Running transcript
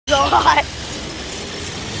god!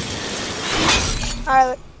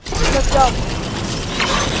 Alright, let's go.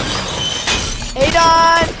 Hey,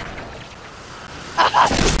 Don!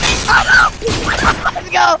 Let's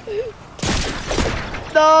go!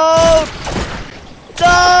 No!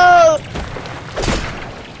 No!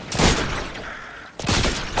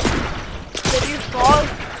 Did you fall?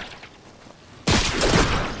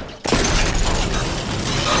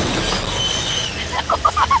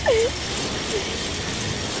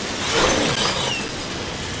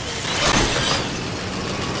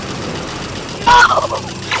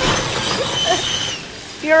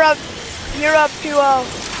 You're up 2-0.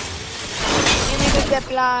 Give me the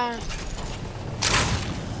zipline.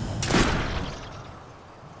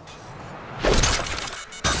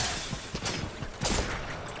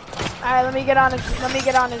 Alright, let me get on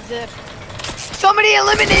a zip. Somebody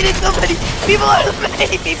eliminated somebody! People are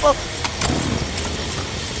eliminating people!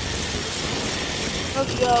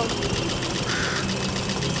 Let's go.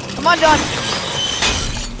 Come on, John.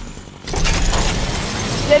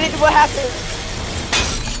 Did it? What happened?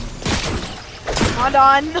 Come on,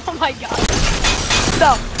 Don. Oh my god.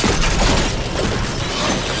 No.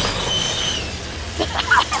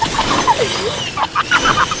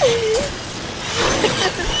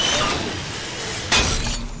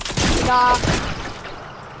 Nah.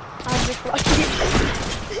 I'm just lucky.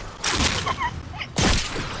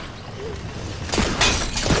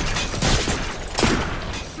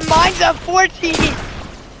 Mine's at 14.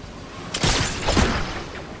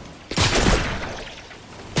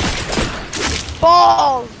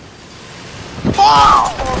 Balls!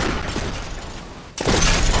 Balls!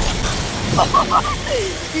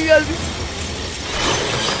 You gotta be...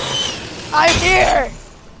 I'm here!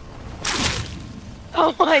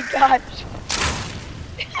 Oh my gosh!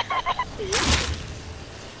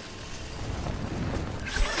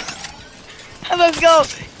 Let's go!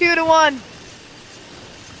 2-1.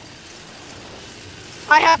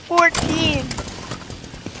 I have 14.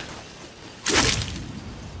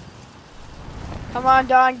 Come on,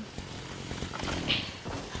 Don.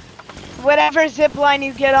 Whatever zipline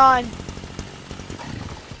you get on.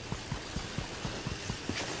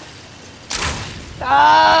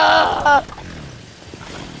 Ah!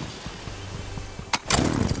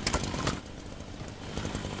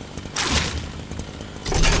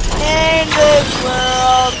 In this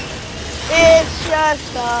world, it's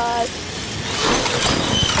just us.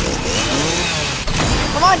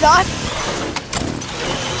 Come on, Don.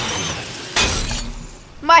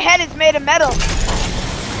 My head is made of metal.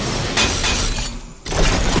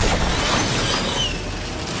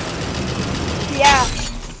 Yeah.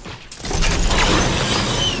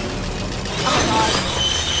 Oh my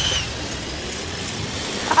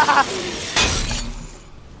god.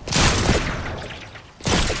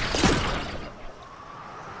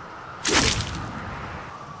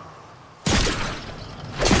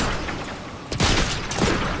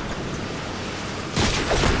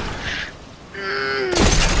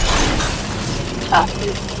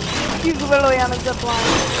 He's literally on a zip line.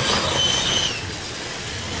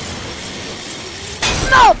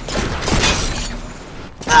 No!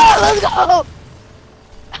 Oh, let's go!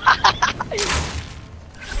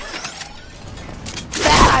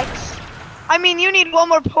 Bags. I mean, you need one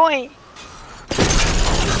more point.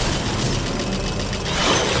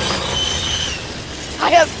 I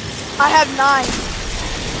have 9.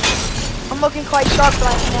 I'm looking quite sharp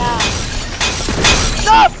right now.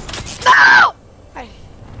 No! No!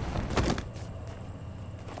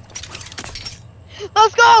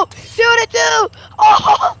 Let's go! 2-2!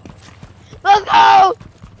 Oh! Let's go!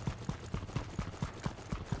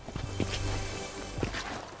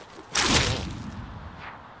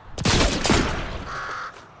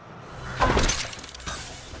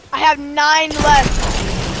 I have 9 left.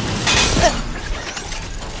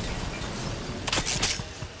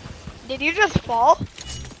 Did you just fall?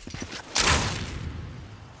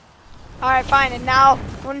 Alright, fine. And now,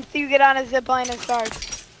 once you get on a zipline, it starts.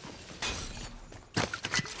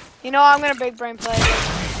 You know, I'm gonna big brain play this.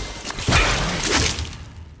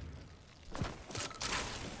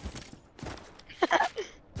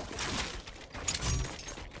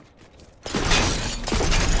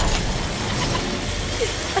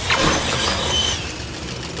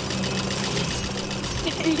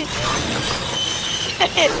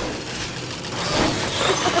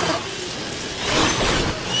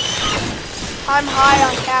 I'm high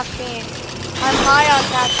on caffeine. I'm high on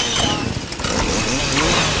caffeine, John.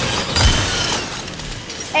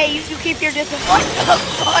 Hey, you keep your discipline up,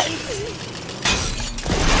 son.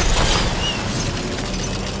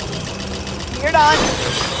 You're done.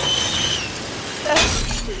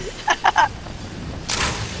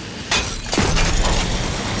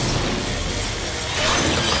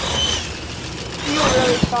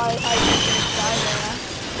 thought I was gonna die there.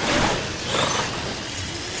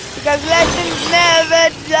 Because legends never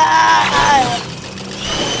die!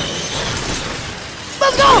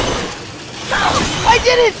 Let's go! I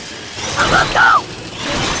did it! Let's go!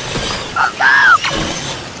 Let's go!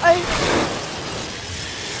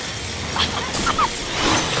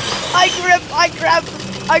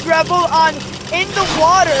 I grappled on in the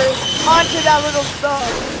water onto that little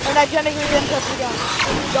stone, and I technically didn't touch the gun.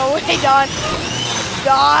 Go away, Don.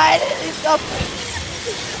 Don,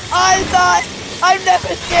 I thought I'm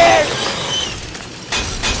never scared.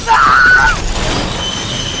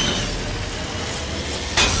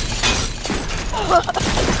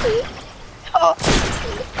 Oh,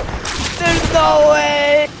 there's no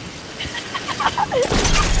way.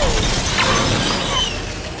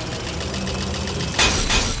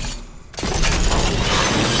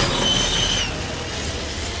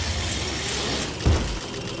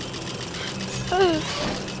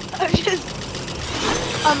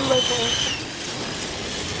 I'm living.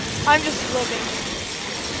 I'm just living.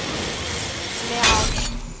 Now.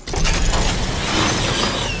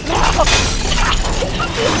 No!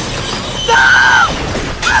 No!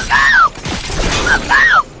 Let's go! Let's go!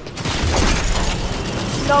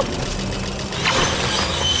 Nope.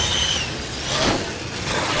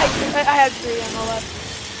 I have 3 ammo left.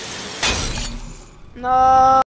 No.